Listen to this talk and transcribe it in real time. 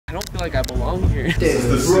I don't feel like I belong here.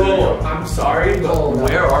 Bro, I'm sorry, but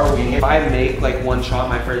where are we? If I make like one shot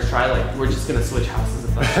my first try, like we're just gonna switch houses.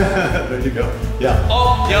 If There you go. Yeah.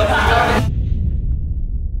 Oh, yep, you got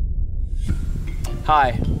it.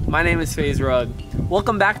 Hi, my name is FaZe Rug.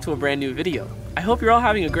 Welcome back to a brand new video. I hope you're all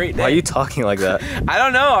having a great day. Why are you talking like that? I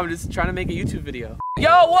don't know, I'm just trying to make a YouTube video.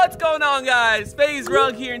 Yo, what's going on, guys? FaZe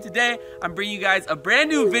Rug here, and today I'm bringing you guys a brand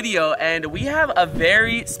new video, and we have a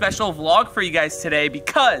very special vlog for you guys today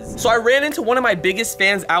because I ran into one of my biggest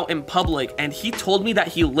fans out in public, and he told me that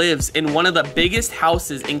he lives in one of the biggest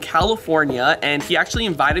houses in California, and he actually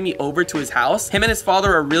invited me over to his house. Him and his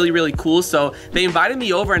father are really cool, so they invited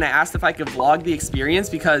me over, and I asked if I could vlog the experience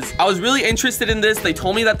because I was really interested in this. They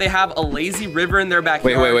told me that they have a lazy river in their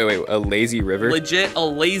backyard. Wait, a lazy river? Legit, a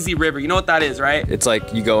lazy river. You know what that is, right? It's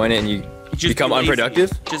like you go in it and you just become unproductive?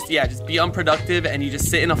 Just be unproductive and you just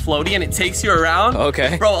sit in a floaty and it takes you around.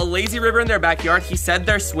 Okay. Bro, a lazy river in their backyard. He said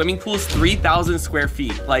their swimming pool is 3,000 square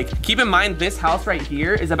feet. Like, keep in mind, this house right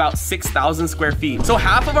here is about 6,000 square feet. So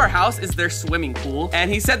half of our house is their swimming pool. And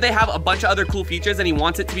he said they have a bunch of other cool features and he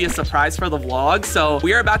wants it to be a surprise for the vlog. So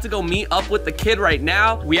we are about to go meet up with the kid right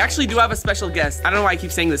now. We actually do have a special guest. I don't know why I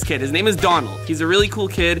keep saying this kid. His name is Donald. He's a really cool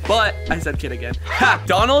kid, but I said kid again. Ha!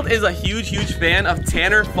 Donald is a huge fan of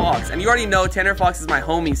Tanner Fox. And you already know Tanner Fox is my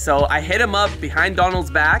homie, so I hit him up behind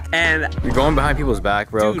Donald's back, and you're going behind people's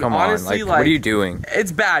back, bro. Dude, come honestly, on, like, what are you doing?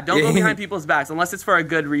 It's bad. Don't go behind people's backs unless it's for a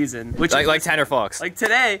good reason. Which like Tanner Fox. Like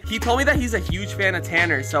today, he told me that he's a huge fan of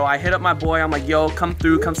Tanner, so I hit up my boy. I'm like, yo, come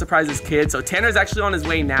through, come surprise this kid. So Tanner's actually on his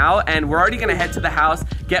way now, and we're already gonna head to the house,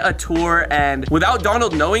 get a tour, and without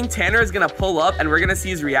Donald knowing, Tanner is gonna pull up, and we're gonna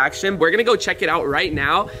see his reaction. We're gonna go check it out right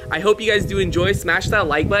now. I hope you guys do enjoy. Smash that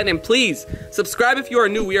like button, and please subscribe if you are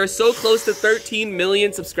new. We are so close to 13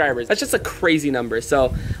 million subscribers. That's just a crazy number,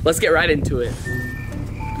 so let's get right into it.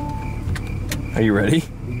 Are you ready?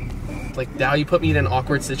 Like, now you put me in an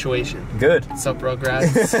awkward situation. Good. What's up,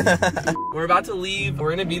 Rugrats? We're about to leave. We're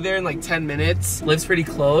gonna be there in like 10 minutes. Lives pretty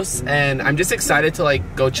close, and I'm just excited to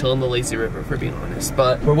like go chill in the lazy river, for being honest.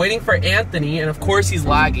 But we're waiting for Anthony, and of course he's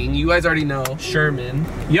lagging. You guys already know. Sherman.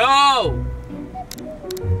 Yo!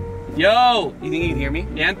 Yo! You think you can hear me?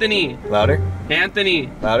 Anthony! Louder? Anthony!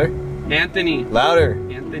 Louder? Anthony! Louder!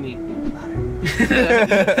 Anthony!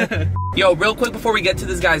 Yo, real quick before we get to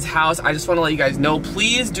this guy's house, I just want to let you guys know,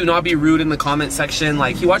 please do not be rude in the comment section.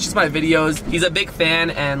 Like, he watches my videos, he's a big fan,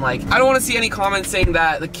 and like, I don't want to see any comments saying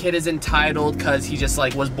that the kid is entitled because he just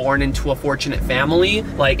like was born into a fortunate family.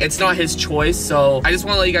 Like, it's not his choice. So I just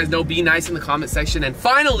want to let you guys know, be nice in the comment section. And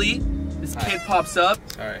finally, this kid pops up.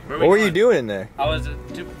 All right. What were you doing in there? I was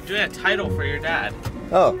doing a title for your dad.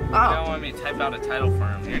 Oh. You don't want me to type out a title for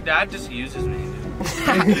him. Your dad just uses me,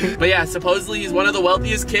 dude. But yeah, supposedly he's one of the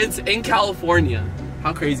wealthiest kids in California.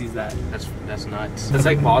 How crazy is that? That's nuts. That's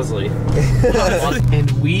like Bosley.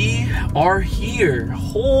 And we are here.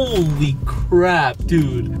 Holy crap,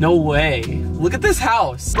 dude. No way. Look at this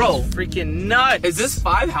house. Bro, Freaking nuts. is this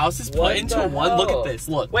 5 houses put into one? Look at this.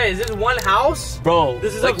 Look. Wait, is this one house? Bro,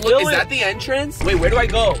 This is like, a look, is village. that the entrance? Wait, where do I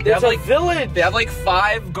go? They have There's a like village. They have like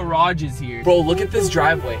 5 garages here. Bro, look at this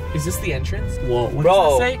driveway. Is this the entrance? Whoa, what Bro.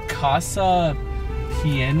 does that say? Casa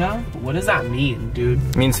Piena? What does that mean, dude?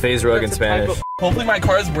 It means FaZe Rug in That's a type Spanish. of- Hopefully my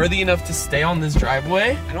car is worthy enough to stay on this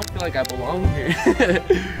driveway. I don't feel like I belong here.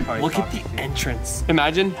 Look at the entrance.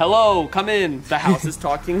 Imagine, hello, come in. The house is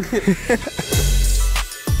talking.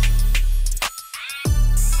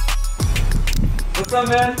 What's up,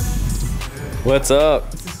 man? What's up?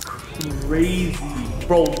 This is crazy.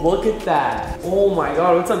 Bro, look at that. Oh my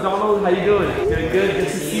God, what's up, Donald? How you doing? Good, good to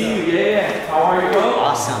see you. Yeah. How are you, bro?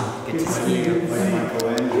 Awesome. Good to see you. Good to see you.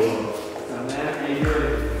 What's up, man? How you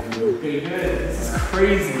doing? Pretty good. This is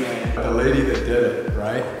crazy, man. The lady that did it,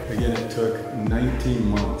 right? Again, it took 19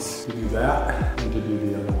 months to do that and to do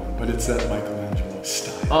the other one. But it's that Michelangelo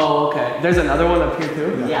style. Oh, okay. There's another one up here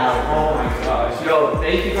too? Yeah. Oh my gosh. Yo,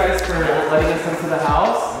 thank you guys for letting us into the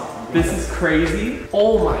house. This is crazy.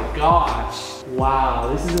 Oh my gosh.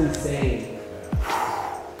 Wow, this is insane.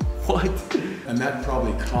 What? And that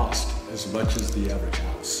probably cost as much as the average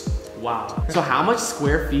house. Wow. So how much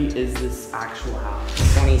square feet is this actual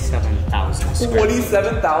house? 27,000 square feet.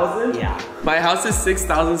 27,000? Yeah. My house is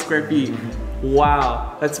 6,000 square feet.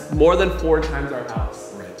 Wow. That's more than 4 times our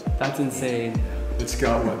house. Right. That's insane. It's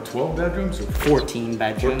got what, 12 bedrooms or 14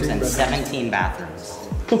 bedrooms 14 and bedrooms. 17 bathrooms.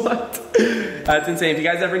 What? That's insane. If you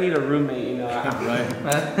guys ever need a roommate, you know,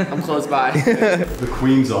 Right. I'm close by. The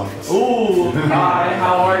Queen's office. Ooh, hi,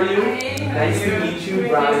 how are you? Nice to meet you,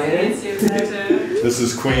 Brian. This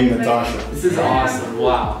is Queen Natasha. This is awesome.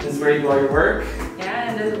 Wow. This is where you do all your work?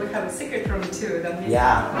 Yeah, and we have a secret room too.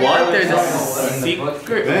 Yeah. What? There's a secret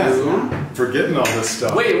room? Man, forgetting all this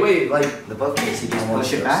stuff. Wait, like The bookcase, you just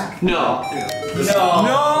push it back. no. This is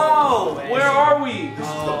No! Where are we? the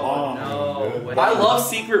bomb. dude. I love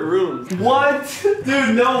secret rooms. What?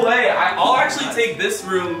 Dude, no way. I'll actually take this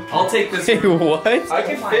room. I'll take this room. What? I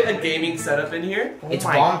can fit a gaming setup in here. It's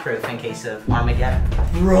bomb-proof in case of Armageddon.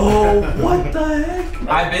 Bro, what the heck?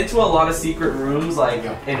 I've been to a lot of secret rooms, like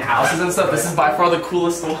in houses and stuff. This is by far the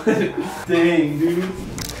coolest one. Dang, dude.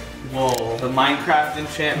 Whoa. The Minecraft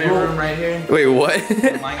enchantment room right here. Wait, what?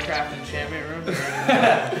 The Minecraft enchantment room.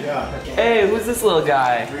 Yeah. Hey, who's this little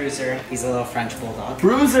guy? Bruiser, he's a little French bulldog.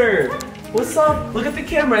 Bruiser. What's up? Look at the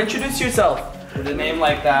camera. Introduce yourself. With a name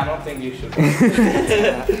like that, I don't think you should.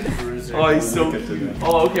 Oh, he's so cute.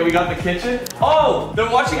 Oh, okay, we got the kitchen. Oh, they're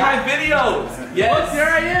watching my videos. Yes. Here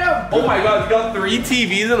I am. Oh my God, we got 3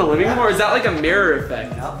 TVs in the living room, or is that like a mirror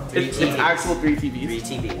effect? No, It's actual 3 TVs. 3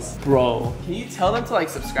 TVs. Bro, can you tell them to like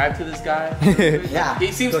subscribe to this guy? Yeah.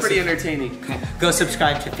 He seems pretty entertaining. Go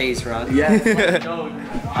subscribe to FaZe Rug. Yeah.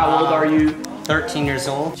 How old are you? 13 years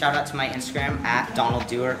old. Shout out to my Instagram at Donald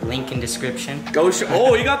Dewar. Link in description. Go show.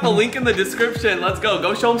 Oh, you got the link in the description. Let's go.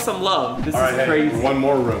 Go show him some love. This All right, is hey, crazy. one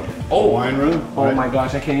more room. Oh. Wine room. Oh right? my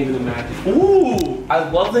gosh, I can't even imagine. Ooh, I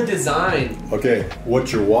love the design. Okay,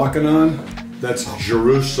 what you're walking on, that's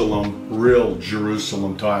Jerusalem, real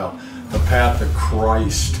Jerusalem tile. The path of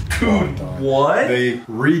Christ. Dude, what? They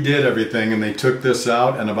redid everything and they took this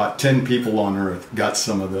out, and about 10 people on earth got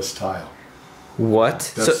some of this tile.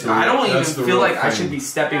 What? That's I don't even that's the feel real like I thing. should be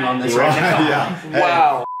stepping on this right now. Yeah. Hey.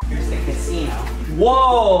 Wow. Here's the casino.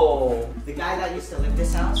 Whoa. The guy that used to live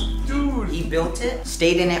this house, Dude. he built it,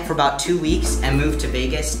 stayed in it for about 2 weeks, and moved to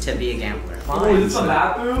Vegas to be a gambler. Oh, is this a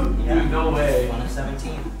bathroom? Yeah. Dude, no way. 1 of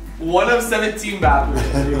 17. 1 of 17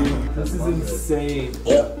 bathrooms, dude. This is insane.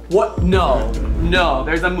 Oh, what? No. No,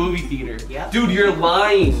 there's a movie theater. Yeah. Dude, you're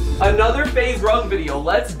lying. Another FaZe Rug video.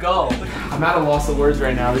 Let's go. I'm at a loss of words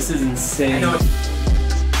right now. This is insane.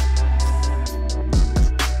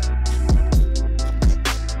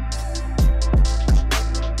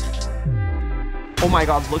 Oh my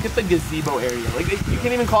God, look at the gazebo area. Like, you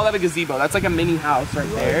can't even call that a gazebo. That's like a mini house right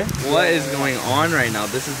there. What is going on right now?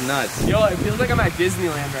 This is nuts. Yo, it feels like I'm at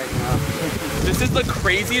Disneyland right now. This is the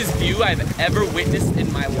craziest view I've ever witnessed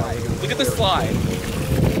in my life. Look at the slide.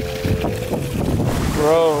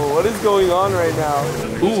 Bro, what is going on right now?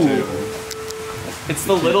 Ooh. It's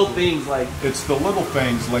the little things like... It's the little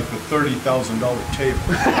things like the $30,000 table.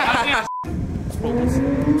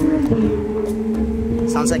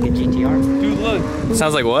 Sounds like a GTR. Dude, look.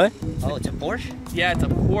 Sounds like what? Oh, it's a Porsche? Yeah, it's a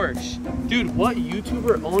Porsche. Dude, what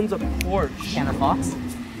YouTuber owns a Porsche? Tanner Fox?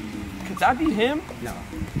 Could that be him? No.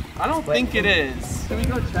 I don't think it is. Can we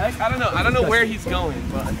go check? I don't know. I don't know where he's going,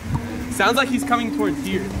 but sounds like he's coming towards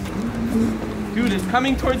here. Dude, it's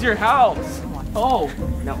coming towards your house. Oh.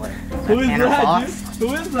 No way. Who is Tanner that, Fox? dude?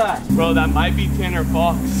 Who is that? Bro, that might be Tanner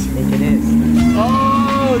Fox. I think it is.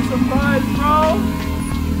 Oh, surprise, bro.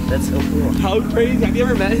 That's so cool. How crazy. Have you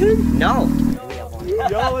ever met him? No.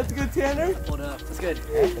 Yo, what's good, Tanner? What up? What's good?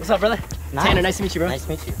 What's up, brother? Nice. Tanner, nice to meet you, bro. Nice to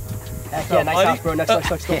meet you. Yeah, nice buddy? house, bro. Next.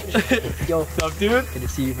 Yo, What's up, dude? good to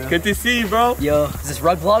see you, bro. Good to see you, bro. Yo, is this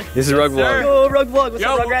Rug Vlog? This is Rug sir. Vlog. Yo, Rug Vlog. What's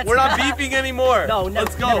Yo, up, Rugrats? we're not beefing anymore. No, never,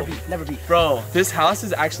 Let's go. never beef. Never beef. Bro, this house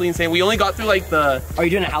is actually insane. We only got through like the... Are you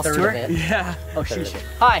doing a house Third tour? of it. Yeah. Oh, sheesh.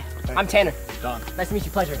 Hi, I'm Tanner. Don. Nice to meet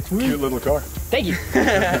you. Pleasure. Cute little car. Thank you.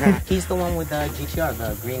 He's the one with the GTR,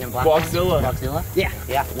 the green and black. Boxzilla. Boxzilla? Yeah.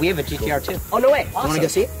 Yeah, we have a GTR too. Oh, no way. You Awesome. wanna go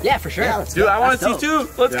see it? Yeah, for sure. Yeah, let's Dude, go. I want to see That's too.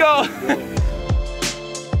 Let's go.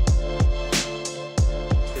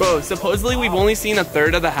 Bro, supposedly we've only seen a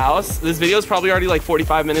third of the house. This video is probably already like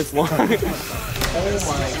 45 minutes long. Oh my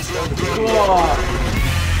God.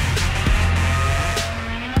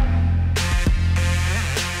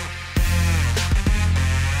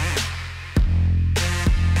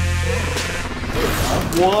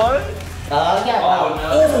 What? Yeah.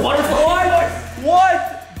 Oh, butterfly!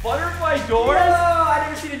 What? Butterfly doors? I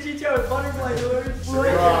never seen a GTR with butterfly doors.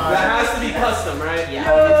 That has to be custom, right?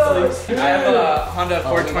 Yeah. I have a Honda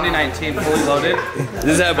Accord 2019 fully loaded.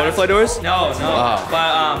 Does it have butterfly doors? No.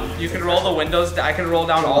 But you can roll the windows. I can roll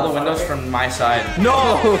down all the windows from my side.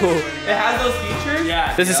 No! It has those features?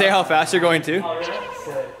 Yeah. Does it say how fast you're going too?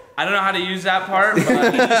 I don't know how to use that part, but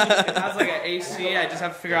it has like an AC. I just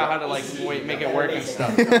have to figure out how to like make it work and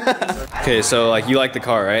stuff. Okay, so like you like the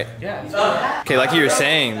car, right? Yeah. Okay, like you were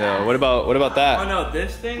saying though. What about Oh that? no,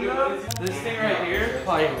 this thing though, this thing right here,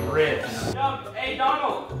 probably rips. Hey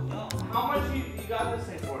Donald, how much you got this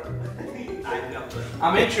thing for? I know.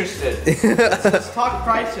 I'm interested. Let's talk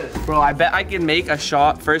prices. Bro, I bet I can make a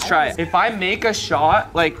shot first try. If I make a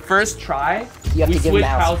shot, like first try, You have we to give switch him the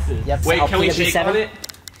house. houses. You have to Wait, can we Alpina shake V7? on it?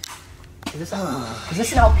 Is this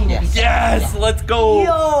an Alpina V7? Yes, let's go. Yo!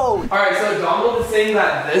 Alright, so Donald is saying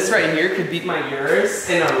that this right here could beat my Urus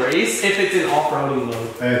in a race if it's in off-roading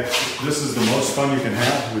mode. Hey, this is the most fun you can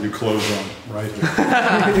have with your clothes on, right here.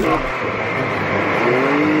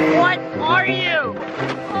 What are you?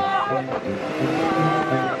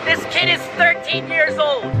 This kid is 13 years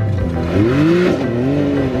old.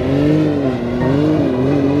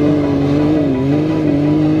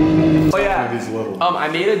 Oh yeah. He's little. I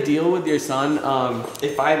made a deal with your son.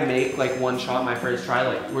 If I make like one shot my first try,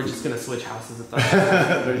 like we're just gonna switch houses with them.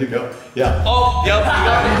 There you go. Yeah. Oh, yep,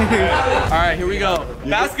 you got it. All right, here we go.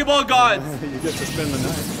 Basketball gods. You get to spend the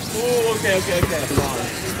night. Ooh, okay.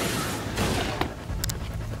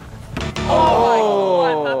 Oh.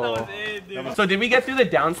 I thought that was it, dude. So did we get through the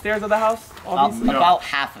downstairs of the house? About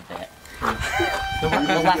half of it. The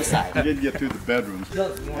left side. You didn't get through the bedrooms. You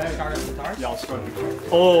want to start us with ours? Yeah, I'll start the car.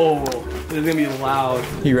 Oh, this is gonna be loud.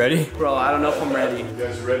 You ready? Bro, I don't know if I'm ready. You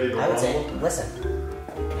guys ready to I would say, roll? listen.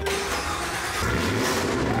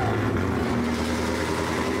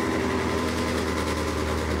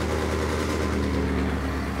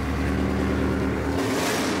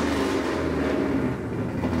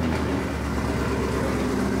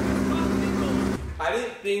 I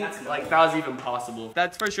didn't think like that was even possible.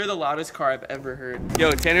 That's for sure the loudest car I've ever heard.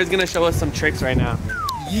 Yo, Tanner's gonna show us some tricks right now.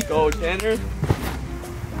 Go, Tanner.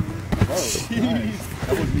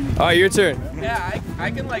 All right, your turn. Yeah,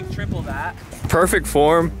 I can like triple that. Perfect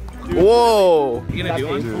form. Whoa. You gonna do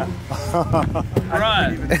one?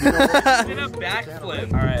 Bruh. Did a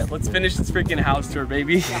backflip. All right, let's finish this freaking house tour,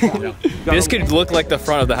 baby. This could look like the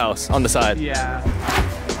front of the house on the side. Yeah.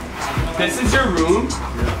 This is your room?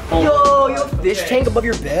 Yo, you have a fish tank above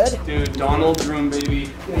your bed? Dude, Donald's room,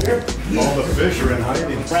 baby. All the fish are in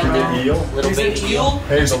hiding. Brenda. Eel. Little He's an baby eel?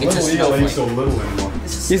 Hey, the It's a little eel snowflake. ain't so little anymore.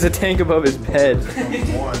 He's a tank above his bed.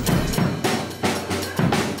 One.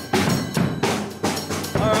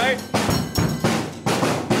 All right.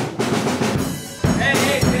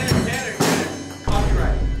 Hey, Tanner.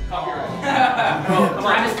 Copyright. Bro, come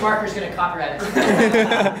on. Travis Barker's gonna copyright it.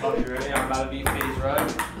 You ready? I'm about to beat FaZe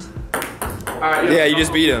Rug. All right. Yeah, you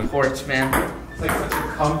just beat him. Porch, man. It's like such a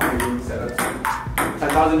comfy room setup.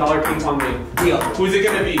 $10,000 ping pong game. Deal. Who's it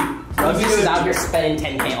gonna be? This is out here spending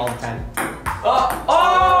 10K all the time. Oh,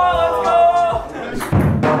 let's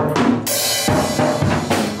go!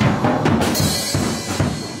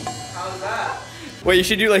 How's that? Wait, you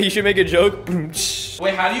should make a joke.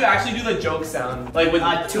 Wait, how do you actually do the joke sound? Like with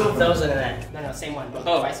Two of those and then. No, same one.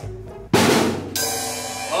 Oh. Twice.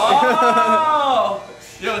 Oh!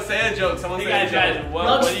 Yo, say a joke. Someone say a joke.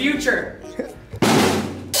 Love's future.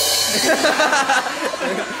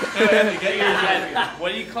 Get your joke.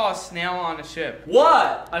 What do you call a snail on a ship?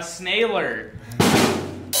 What? A snailer.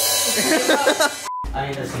 I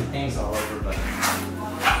mean, there's some things all over, but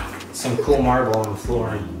some cool marble on the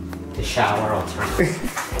floor and the shower alternative.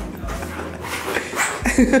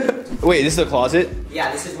 Wait, this is a closet?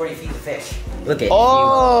 Yeah, this is where you feed the fish. Look at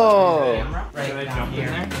Oh. camera right down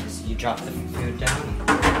here. So you drop the food down.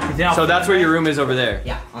 So that's where your room is over there.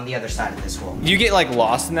 Yeah, on the other side of this wall. Do you get like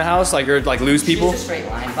lost in the house, like or like lose people? It's a straight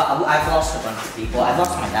line, but I've lost a bunch of people. I've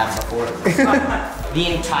lost my dad before. The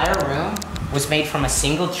entire room was made from a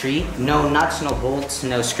single tree. No nuts, no bolts,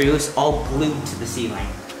 no screws, all glued to the ceiling.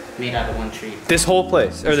 Made out of one tree. This whole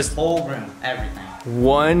place, or this Whole room, everything.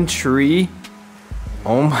 one tree?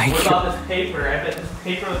 Oh my What god. about this paper? I bet this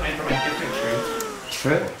paper was made from a different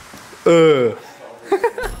tree.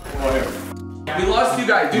 We lost you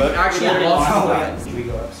guys. Dude, actually, we lost you guys. Should we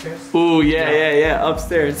go upstairs? Ooh, yeah.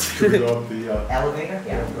 Upstairs. Should we go up the, Elevator?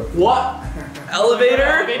 Yeah. What?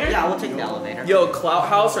 Elevator? Yeah, we'll take the elevator. Yo, Clout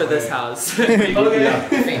House or this house? Okay.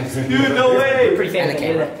 Famous. Dude, no way. Pretty And the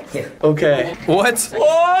famous. camera. Yeah. Okay. What?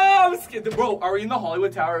 Oh, I'm scared. Bro, are we in the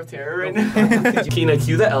Hollywood Tower of Terror right now? Kina,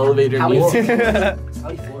 cue the elevator How many music. How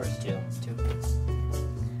many floors? Two.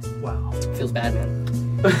 Wow. Feels bad, man.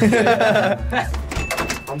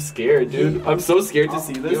 I'm scared, dude. I'm so scared to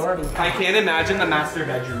see this. I can't imagine the master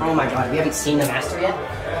bedroom. Oh my god, we haven't seen the master yet?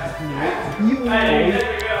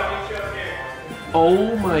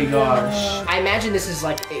 Oh my gosh. I imagine this is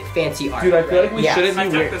like a fancy art. Dude, I feel like we Yeah. shouldn't I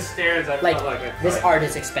be took weird. the stairs, I Like, felt like it. this art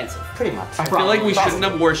is expensive. Pretty much. I feel like we shouldn't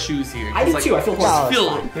have wore shoes here. I do It's too, I feel just horrible.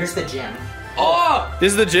 feel. Here's the gym. Oh!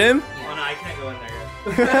 This is the gym? Oh no, I can't go in there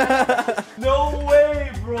No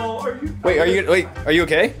way, bro. Are you? Wait, are you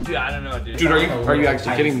okay? yet. Dude, I don't know, dude. Dude, are you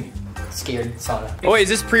actually kidding me? scared sauna. Oh wait, is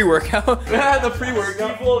this pre-workout? Yeah, the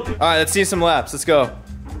pre-workout. All right, let's see some laps. Let's go.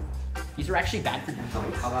 These are actually bad for you.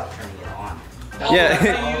 How about turning it on?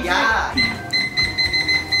 Yeah. Yeah.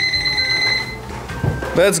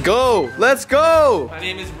 Let's go. Let's go. My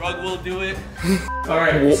name is Rug. Will do it. All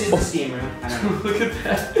right. This is the steam room. I don't know. Look at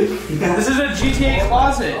that. This is a GTA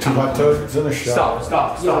closet. Hot tub, it's in a shower.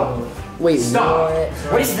 Stop. Wait, Stop.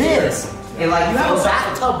 what is this? It like You have a fills up.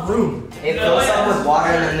 bathtub room. It fills up with water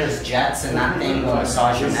and then there's jets and that thing will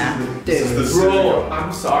massage your neck. Dude. Bro,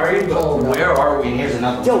 I'm sorry, but where are we? And here's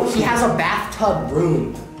another one. Yo, he has a bathtub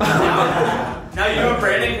room. Now you and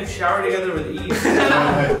Brandon can shower together with ease.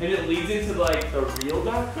 And it leads into like the real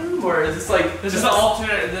bathroom, or is this like This is an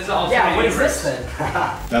alternate. This is an alternate. Yeah, what is universe. this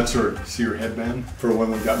then? That's her, see her headband for when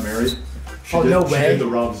we got married? She Oh, did, no She way. did the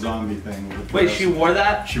Rob Zombie thing with the Wait, dress. she wore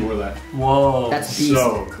that? She wore that. Whoa. That's beast.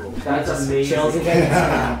 So cool. That's amazing. Chills again.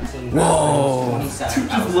 Whoa. 27.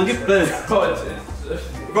 Just look at this.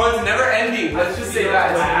 Bro, it's never ending. Let's just say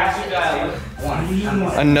that. I actually got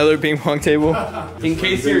Another ping pong table. In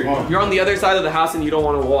case you're on the other side of the house and you don't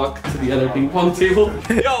want to walk to the other ping pong table.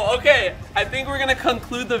 Yo, okay. I think we're gonna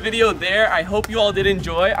conclude the video there. I hope you all did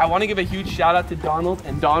enjoy. I want to give a huge shout out to Donald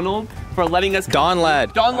and Donald for letting us Don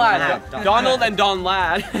Lad. Donald and Don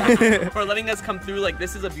Lad for letting us come through. Like,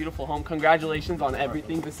 this is a beautiful home. Congratulations on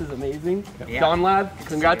everything. This is amazing. Don Lad,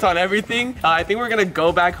 congrats on everything. I think we're gonna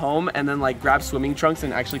go back home and then like grab swimming trunks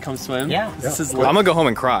and actually come swim. Yeah. This is I'm gonna go home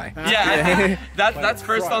and cry. yeah, that's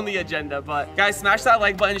first on the agenda. But guys, smash that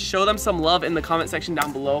like button, show them some love in the comment section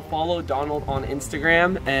down below. Follow Donald on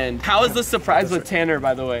Instagram. And how is the surprise with Tanner,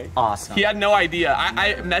 by the way? Awesome. He had no idea.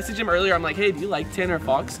 I messaged him earlier. I'm like, hey, do you like Tanner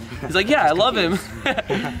Fox? He's like, yeah, I love him.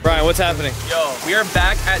 Brian, what's happening? Yo, we are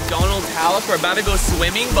back at Donald's house. We're about to go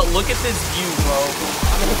swimming, but look at this view, bro.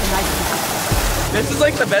 This is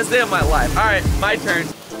like the best day of my life. All right, my turn.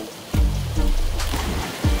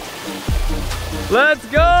 Let's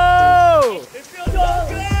go! It feels so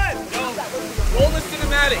good. Yo, roll the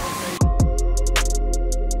cinematic.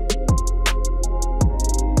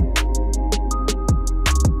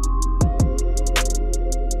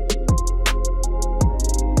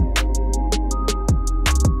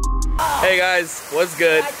 Hey guys, what's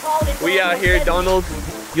good? We out here, Donald.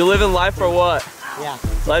 You living life or what? Yeah.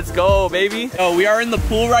 Let's go, baby. Oh, we are in the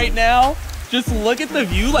pool right now. Just look at the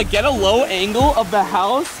view, like get a low angle of the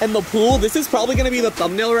house and the pool. This is probably gonna be the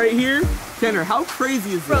thumbnail right here. Tanner, how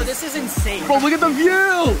crazy is this? Bro, this is insane. Bro, look at the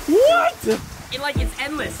view. What? It's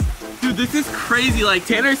endless. Dude, this is crazy. Like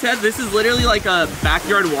Tanner said, this is literally like a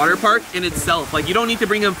backyard water park in itself. Like you don't need to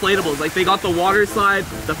bring inflatables. Like they got the water slide,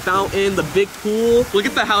 the fountain, the big pool. Look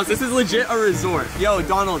at the house. This is legit a resort. Yo,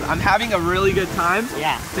 Donald, I'm having a really good time.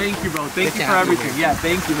 Yeah. Thank you, bro. Thank you for everything. Yeah,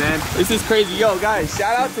 thank you, man. This is crazy. Yo, guys,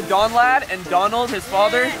 shout out to Don Lad and Donald, his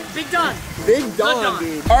father. Yeah, Big Don. Big Don,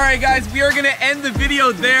 dude. All right, guys, we are gonna end the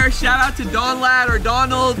video there. Shout out to Don Lad or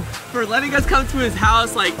Donald for letting us come to his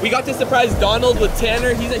house. Like, we got to surprise Donald with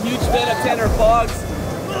Tanner. He's a huge fan of Tanner Fox.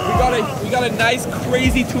 We got a nice,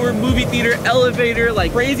 crazy tour, movie theater, elevator,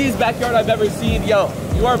 like craziest backyard I've ever seen. Yo,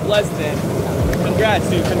 you are blessed, man. Congrats,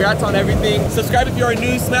 dude. Congrats on everything. Subscribe if you are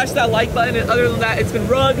new. Smash that like button. And other than that, it's been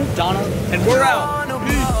Rug, Donald, and we're out.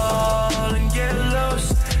 Peace.